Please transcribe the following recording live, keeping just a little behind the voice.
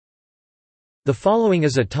The following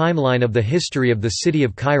is a timeline of the history of the city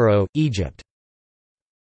of Cairo, Egypt.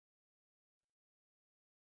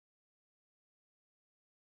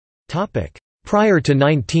 Prior to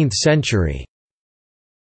 19th century.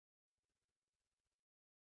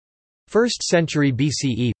 1st century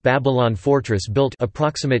BCE, Babylon fortress built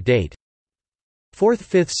approximate date.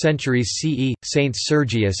 4th–5th centuries CE, Saints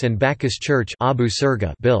Sergius and Bacchus Church Abu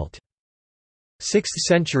Sirga built. 6th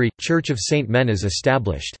century, Church of Saint Menas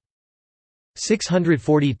established.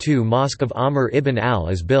 642 Mosque of Amr ibn al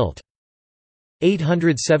is built.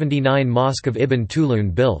 879 Mosque of Ibn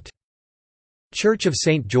Tulun built. Church of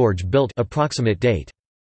St. George built approximate date.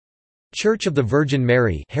 Church of the Virgin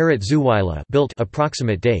Mary built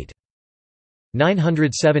approximate date.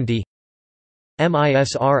 970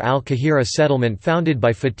 Misr al-Kahira settlement founded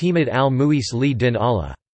by Fatimid al-Muis li din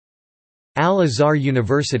Allah. Al-Azhar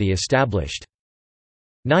University established.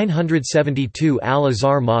 972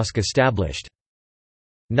 Al-Azhar Mosque established.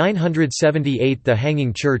 978 The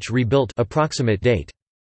Hanging Church rebuilt approximate date.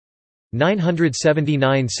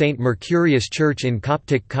 979 St. Mercurius Church in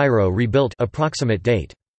Coptic Cairo rebuilt approximate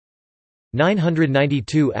date.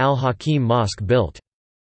 992 Al-Hakim Mosque built.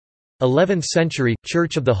 11th century,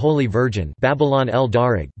 Church of the Holy Virgin Babylon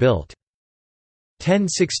el-Darag built.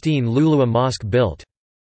 1016 Lulua Mosque built.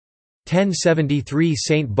 1073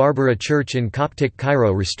 St. Barbara Church in Coptic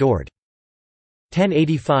Cairo restored.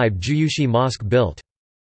 1085 Juyushi Mosque built.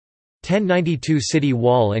 1092 City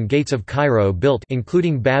Wall and Gates of Cairo built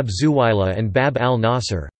including Bab Zuwaila and Bab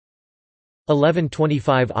al-Nasr.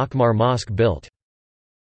 1125 Akhmar Mosque built.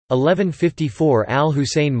 1154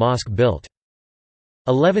 Al-Hussein Mosque built.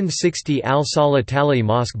 1160 Al-Salah Tali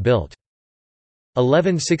Mosque built.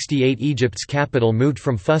 1168 Egypt's capital moved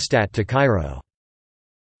from Fustat to Cairo.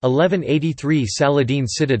 1183 Saladin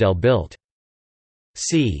Citadel built.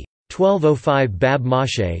 c. 1205 Bab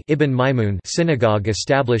Mashe Ibn Maimun synagogue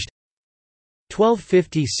established.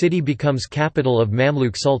 1250 City becomes capital of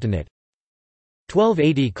Mamluk Sultanate.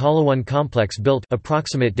 1280 Kalawan complex built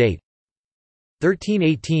approximate date.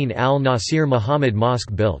 1318 Al-Nasir Muhammad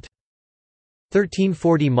Mosque built.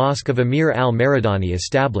 1340 Mosque of Amir al-Maridani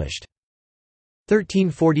established.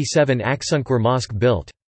 1347 Aksunkwar Mosque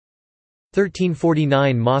built.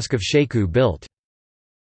 1349 Mosque of Sheku built.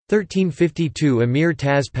 1352 Amir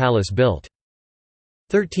Taz Palace built.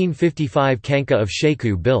 1355 Kanka of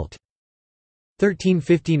Sheku built.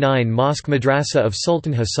 1359 Mosque Madrasa of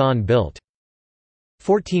Sultan Hassan built.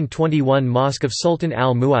 1421 Mosque of Sultan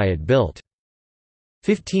al-Muayyad built.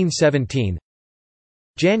 1517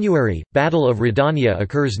 January, Battle of Radania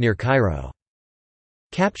occurs near Cairo.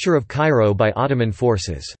 Capture of Cairo by Ottoman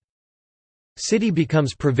forces. City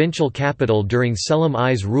becomes provincial capital during Selim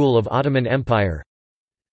I's rule of Ottoman Empire.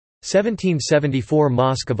 1774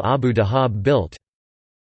 Mosque of Abu Dahab built.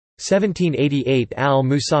 1788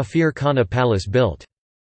 Al-Musafir Khana Palace built.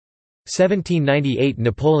 1798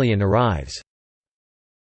 Napoleon arrives.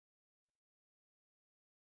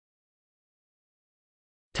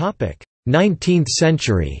 Topic: 19th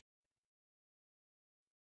century.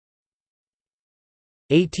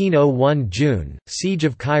 1801 June, Siege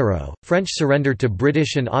of Cairo, French surrender to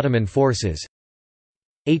British and Ottoman forces.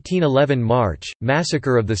 1811 March,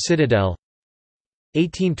 Massacre of the Citadel.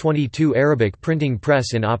 1822 Arabic printing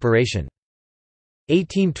press in operation.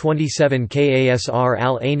 1827 Kasr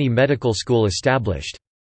al-Aini Medical School established.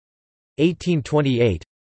 1828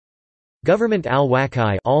 Government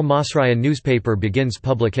al-Waqi al-Masriya newspaper begins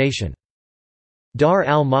publication. Dar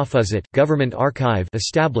al-Mahfuzat government archive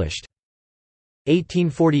established.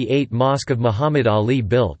 1848 Mosque of Muhammad Ali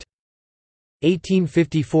built.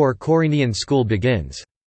 1854 Corinian School begins.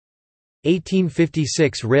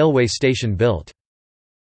 1856 Railway station built.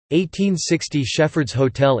 1860 Shepherds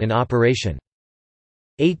Hotel in operation.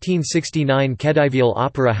 1869 Khedivial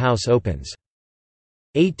Opera House opens.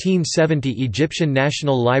 1870 Egyptian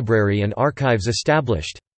National Library and Archives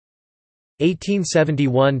established.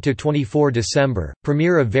 1871–24 December,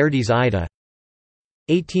 premiere of Verdi's Aida.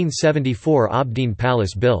 1874 Abdeen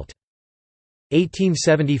Palace built.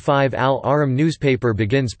 1875 Al-Aram newspaper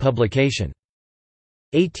begins publication.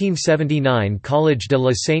 1879 Collège de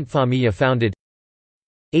la Sainte Famille founded.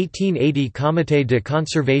 1880 Comité de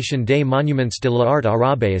conservation des monuments de l'art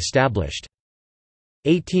arabe established.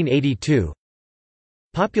 1882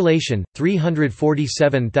 Population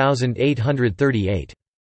 347,838.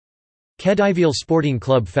 Khedivial Sporting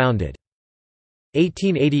Club founded.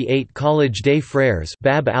 1888 Collège des Frères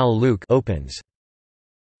Bab al-Luq opens.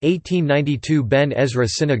 1892 Ben Ezra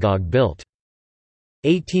Synagogue built.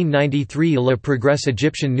 1893 Le Progrès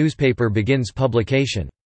Egyptian newspaper begins publication.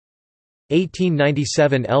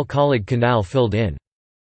 1897 El Khalid Canal filled in.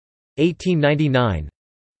 1899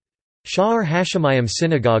 Sha'ar Hashemayim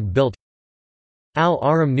Synagogue built.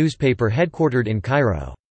 Al-Ahram newspaper headquartered in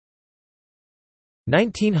Cairo.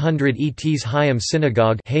 1900 Etz Chaim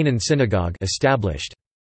Synagogue, Hanan Synagogue established.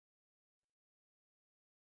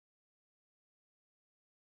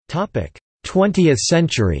 20th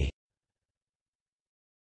century.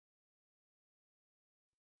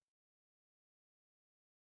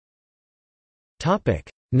 Topic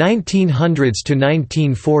 1900s to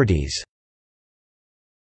 1940s.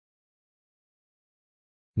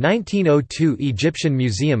 1902 Egyptian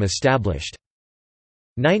Museum established.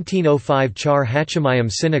 1905 Char Hachamayim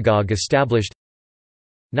Synagogue established.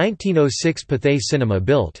 1906 Pathé Cinema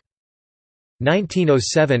built.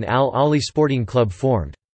 1907 Al-Ali Sporting Club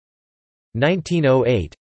formed.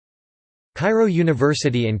 1908 Cairo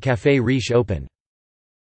University and Café Riche opened.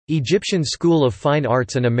 Egyptian School of Fine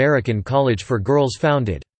Arts and American College for Girls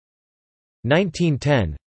founded.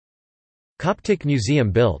 1910 Coptic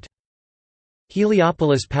Museum built.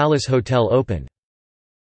 Heliopolis Palace Hotel opened.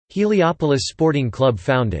 Heliopolis Sporting Club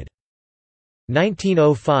founded.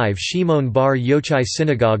 1905 Shimon Bar Yochai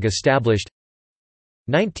Synagogue established.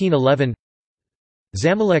 1911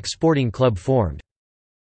 Zamalek Sporting Club formed.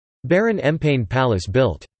 Baron Empain Palace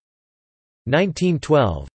built.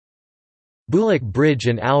 1912 Bulak Bridge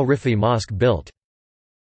and Al-Rifi Mosque built.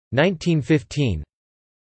 1915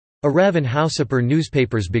 Arev and Hausapur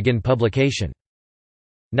newspapers begin publication.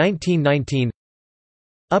 1919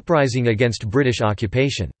 Uprising against British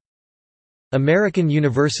occupation. American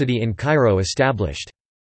University in Cairo established.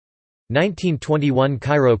 1921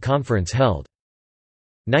 Cairo Conference held.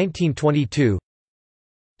 1922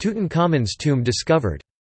 Tutankhamun's tomb discovered.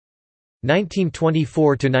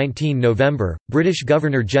 1924–19 November, British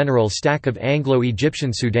Governor-General Stack of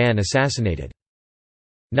Anglo-Egyptian Sudan assassinated.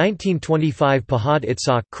 1925 Pahad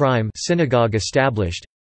Itzhak crime synagogue established.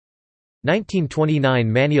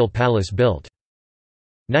 1929 Manial Palace built.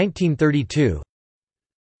 1932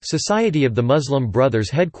 Society of the Muslim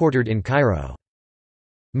Brothers headquartered in Cairo.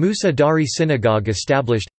 Musa Dari Synagogue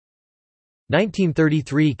established.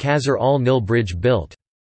 1933 Khazar al-Nil Bridge built.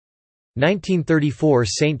 1934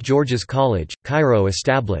 St. George's College, Cairo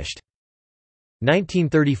established.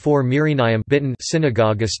 1934 Mirinayim Bitten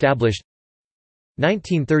Synagogue established.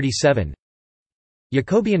 1937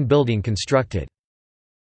 Jacobean building constructed.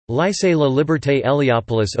 Lycée La Liberté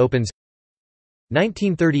Héliopolis opens.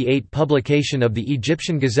 1938 Publication of the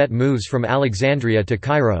Egyptian Gazette moves from Alexandria to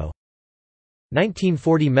Cairo.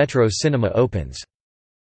 1940 Metro Cinema opens.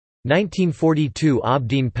 1942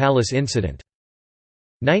 Abdeen Palace incident.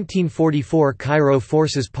 1944 Cairo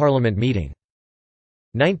Forces Parliament meeting.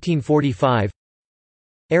 1945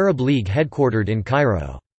 Arab League headquartered in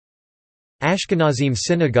Cairo. Ashkenazim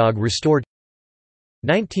Synagogue restored.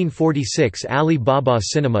 1946 Ali Baba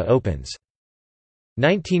Cinema opens.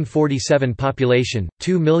 1947 Population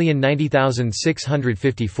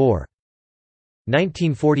 2,090,654.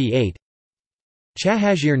 1948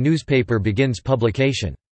 Chahajir newspaper begins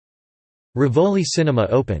publication. Rivoli Cinema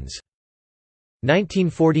opens.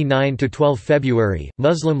 1949–12 February,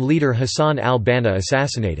 Muslim leader Hassan al-Banna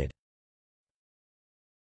assassinated.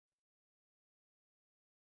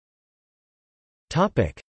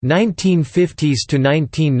 Topic 1950s to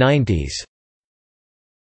 1990s.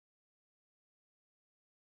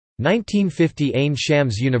 1950 Ain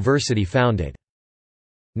Shams University founded.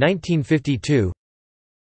 1952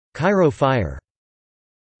 Cairo fire.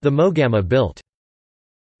 The Mogama built.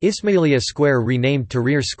 Ismailia Square renamed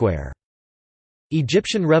Tahrir Square.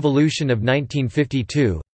 Egyptian Revolution of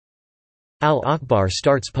 1952. Al-Akhbar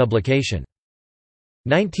starts publication.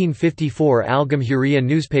 1954 Al-Gamhuriya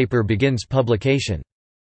newspaper begins publication.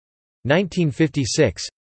 1956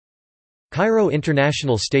 Cairo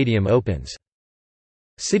International Stadium opens.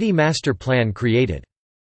 City Master Plan created.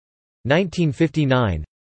 1959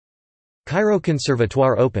 Cairo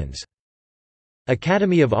Conservatoire opens.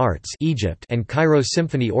 Academy of Arts Egypt and Cairo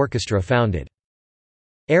Symphony Orchestra founded.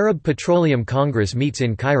 Arab Petroleum Congress meets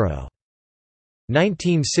in Cairo.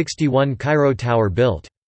 1961 Cairo Tower built.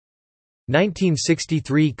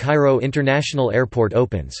 1963 Cairo International Airport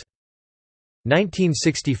opens.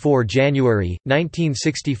 1964 January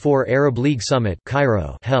 1964 Arab League Summit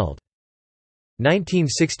Cairo held.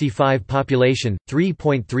 1965 Population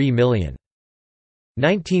 3.3 million.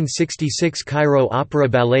 1966 Cairo Opera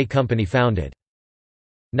Ballet Company founded.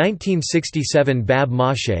 1967 Bab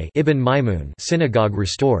Moshe Ibn Maimun Synagogue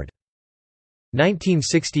restored.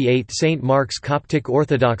 1968 St. Mark's Coptic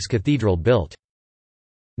Orthodox Cathedral built.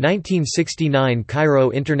 1969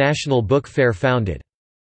 Cairo International Book Fair founded.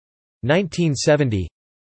 1970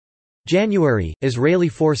 January – Israeli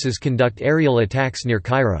forces conduct aerial attacks near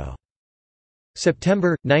Cairo.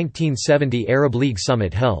 September 1970 Arab League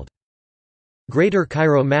Summit held. Greater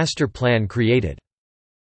Cairo Master Plan created.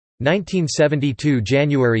 1972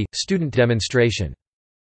 January student demonstration.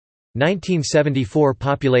 1974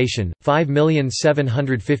 population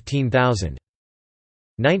 5,715,000.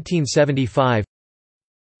 1975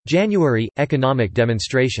 January economic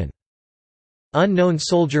demonstration. Unknown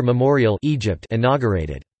Soldier Memorial Egypt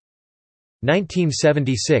inaugurated.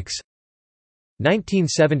 1976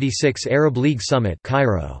 1976 Arab League Summit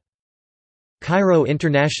Cairo. Cairo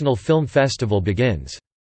International Film Festival begins.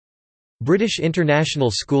 British International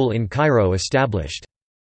School in Cairo established.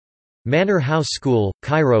 Manor House School,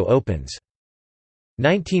 Cairo opens.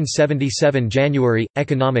 1977 January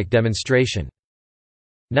economic demonstration.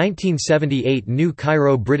 1978 New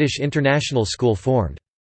Cairo British International School formed.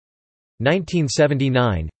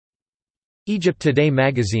 1979 Egypt Today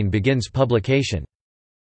magazine begins publication.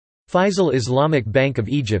 Faisal Islamic Bank of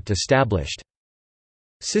Egypt established.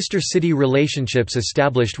 Sister city relationships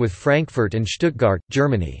established with Frankfurt and Stuttgart,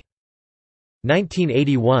 Germany.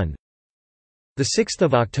 1981 The 6th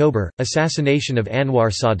of October, assassination of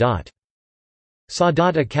Anwar Sadat.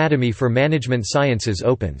 Sadat Academy for Management Sciences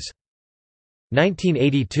opens.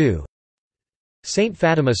 1982 St.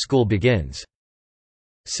 Fatima School begins.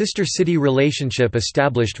 Sister city relationship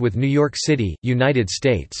established with New York City, United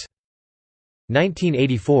States.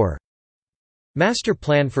 1984 Master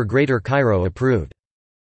Plan for Greater Cairo approved.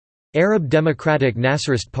 Arab Democratic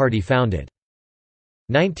Nasserist Party founded.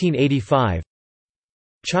 1985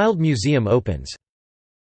 Child Museum opens.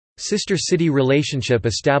 Sister city relationship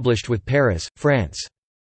established with Paris, France.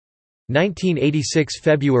 1986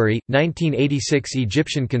 February, 1986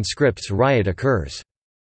 Egyptian conscripts riot occurs.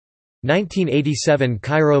 1987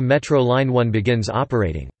 Cairo Metro Line 1 begins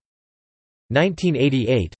operating.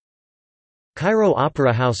 1988 Cairo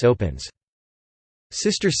Opera House opens.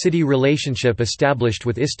 Sister city relationship established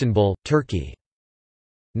with Istanbul, Turkey.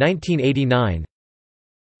 1989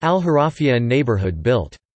 Al-Harafiya neighborhood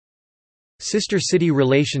built. Sister city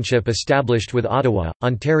relationship established with Ottawa,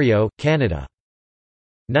 Ontario, Canada.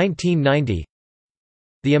 1990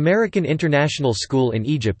 The American International School in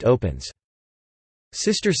Egypt opens.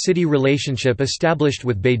 Sister city relationship established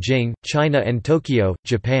with Beijing, China and Tokyo,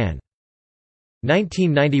 Japan.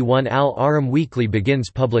 1991 Al-Ahram Weekly begins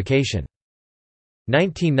publication.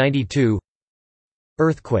 1992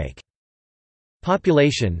 Earthquake.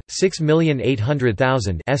 Population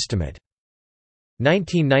 6,800,000 estimate.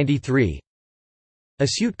 1993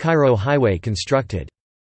 Asyut Cairo Highway constructed.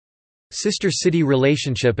 Sister city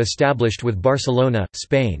relationship established with Barcelona,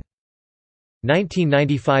 Spain.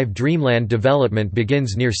 1995 Dreamland development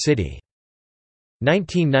begins near city.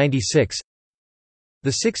 1996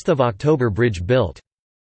 The 6th of October bridge built.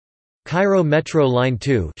 Cairo Metro Line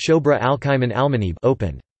 2 Shobra Al-Qaiman Al-Manib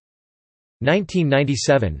opened.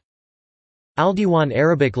 1997 Al-Diwan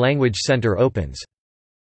Arabic Language Center opens.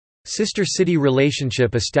 Sister city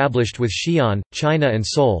relationship established with Xi'an, China and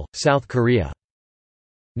Seoul, South Korea.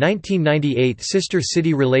 1998 Sister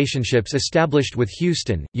city relationships established with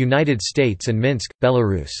Houston, United States and Minsk,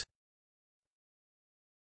 Belarus.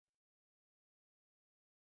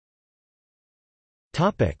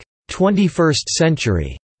 Topic: 21st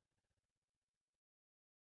century.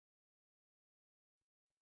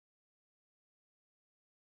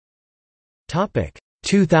 Topic: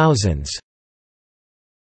 2000s.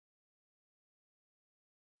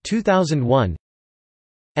 2001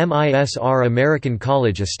 MISR American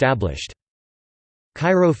College established.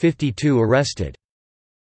 Cairo 52 arrested.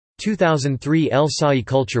 2003 El Sa'i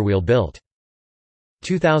culture wheel built.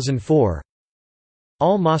 2004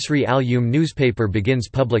 Al-Masri Al-Yum newspaper begins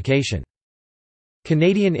publication.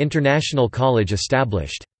 Canadian International College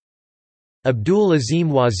established. Abdul Azim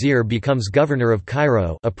Wazir becomes governor of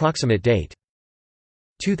Cairo approximate date.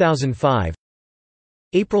 2005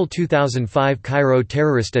 April 2005 Cairo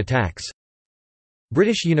terrorist attacks.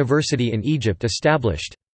 British University in Egypt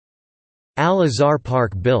established. Al-Azhar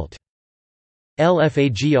Park built.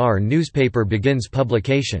 Al-Fajr newspaper begins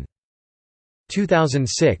publication.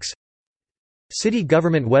 2006 City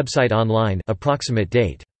government website online approximate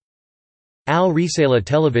date. Al-Risala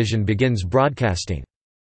television begins broadcasting.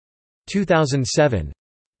 2007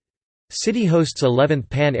 City hosts 11th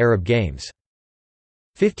Pan-Arab Games.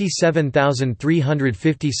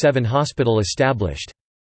 57,357 hospital established.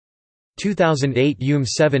 2008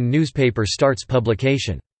 UM7 newspaper starts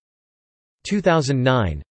publication.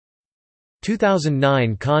 2009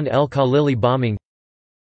 Khan el-Khalili bombing.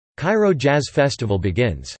 Cairo Jazz Festival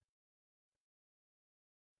begins.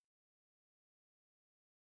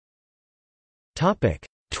 Topic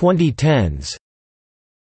 2010s.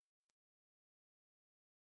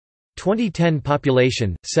 2010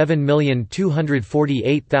 population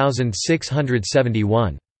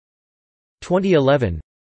 7,248,671. 2011.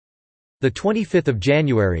 The 25th of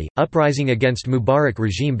January, uprising against Mubarak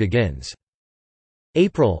regime begins.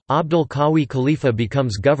 April, Abdul Qawi Khalifa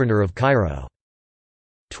becomes governor of Cairo.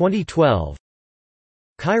 2012.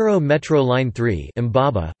 Cairo Metro Line 3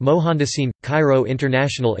 Mbaba, Mohandassine, Cairo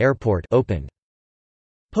International Airport opened.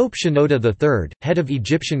 Pope Shenouda III, head of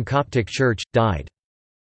Egyptian Coptic Church, died.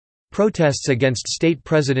 Protests against state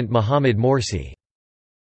president Mohamed Morsi.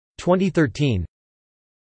 2013.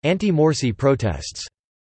 Anti-Morsi protests.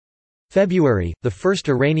 February, the first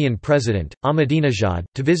Iranian president, Ahmadinejad,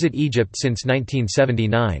 to visit Egypt since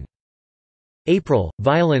 1979. April,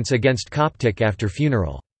 violence against Coptic after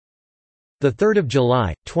funeral. 3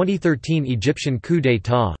 July, 2013 Egyptian coup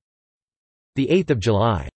d'état. 8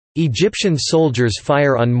 July. Egyptian soldiers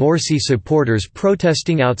fire on Morsi supporters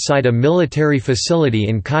protesting outside a military facility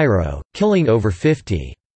in Cairo, killing over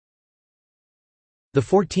 50.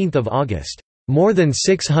 14 August. More than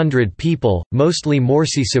 600 people, mostly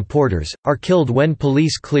Morsi supporters, are killed when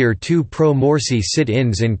police clear two pro-Morsi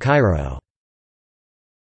sit-ins in Cairo.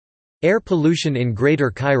 Air pollution in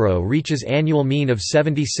Greater Cairo reaches annual mean of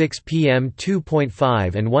 76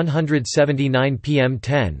 PM2.5 and 179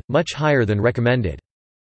 PM10, much higher than recommended.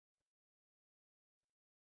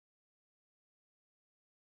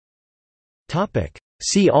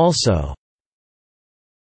 See also: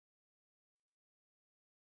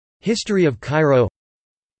 History of Cairo,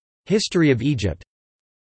 History of Egypt,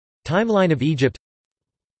 Timeline of Egypt,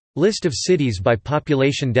 List of cities by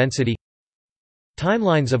population density,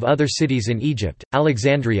 Timelines of other cities in Egypt,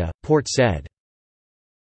 Alexandria, Port Said.